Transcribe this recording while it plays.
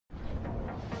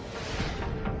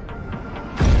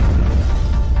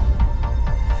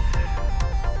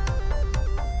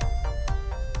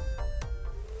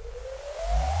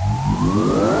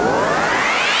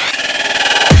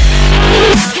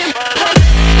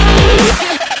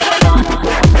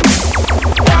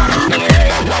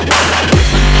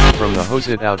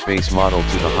opposite out base model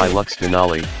to the high-lux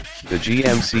Denali, the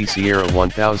GMC Sierra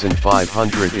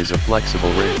 1500 is a flexible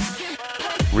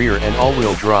rear and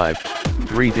all-wheel drive,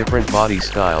 3 different body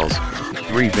styles,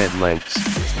 3 bed lengths,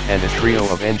 and a trio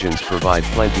of engines provide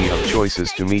plenty of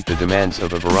choices to meet the demands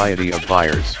of a variety of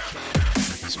buyers.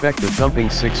 Spec the thumping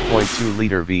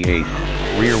 6.2-liter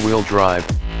V8, rear-wheel drive,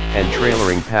 and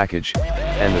trailering package,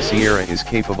 and the Sierra is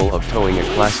capable of towing a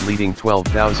class-leading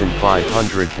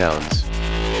 12,500 pounds.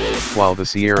 While the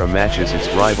Sierra matches its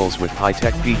rivals with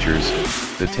high-tech features,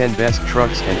 the 10 Best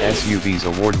Trucks and SUVs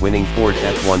award-winning Ford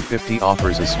F-150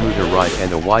 offers a smoother ride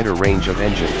and a wider range of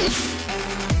engines.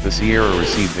 The Sierra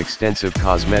received extensive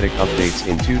cosmetic updates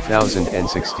in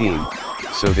 2016,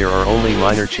 so there are only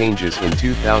minor changes in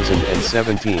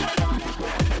 2017.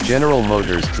 General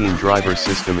Motors' Team Driver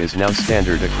system is now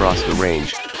standard across the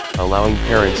range, allowing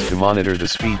parents to monitor the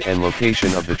speed and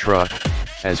location of the truck,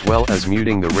 as well as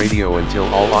muting the radio until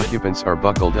all occupants are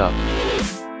buckled up.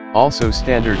 Also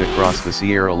standard across the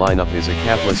Sierra lineup is a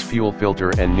capless fuel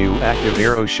filter and new active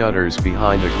aero shutters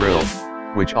behind the grille,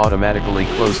 which automatically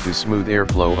close to smooth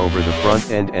airflow over the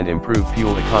front end and improve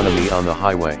fuel economy on the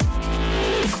highway.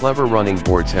 Clever running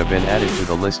boards have been added to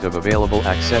the list of available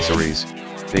accessories.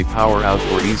 They power out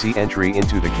for easy entry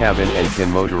into the cabin and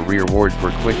can motor rearward for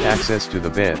quick access to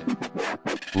the bed.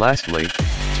 Lastly,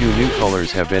 2 new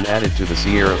colors have been added to the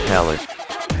Sierra palette,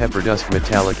 Pepper Dust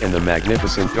Metallic and the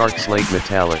magnificent Dark Slate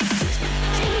Metallic.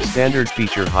 Standard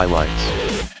feature highlights: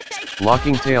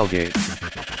 locking tailgate,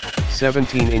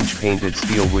 17-inch painted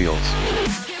steel wheels,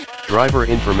 driver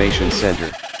information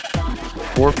center,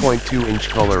 4.2-inch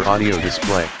color audio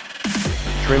display.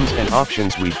 Trims and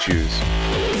options we choose.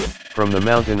 From the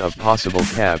mountain of possible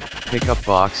cab, pickup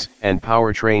box, and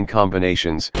powertrain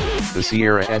combinations, the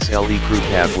Sierra SLE Crew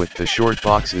Cab with the short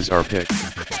boxes are picked.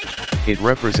 It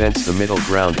represents the middle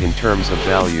ground in terms of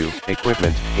value,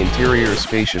 equipment, interior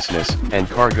spaciousness, and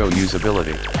cargo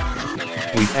usability.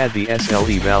 We add the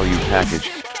SLE Value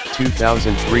Package,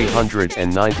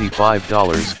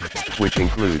 $2,395, which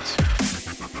includes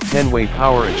 10-way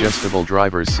power adjustable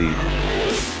driver's seat,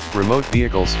 remote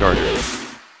vehicle starter,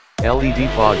 LED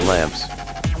fog lamps,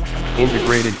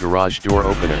 integrated garage door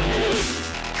opener,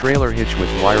 trailer hitch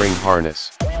with wiring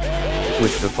harness.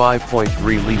 With the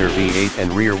 5.3-liter V8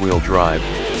 and rear-wheel drive,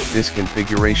 this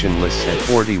configuration lists at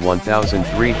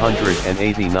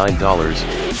 $41,389,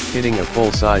 hitting a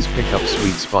full-size pickup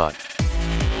sweet spot.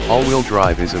 All-wheel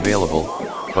drive is available,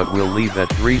 but we'll leave that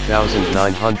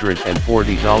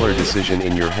 $3,940 decision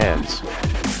in your hands.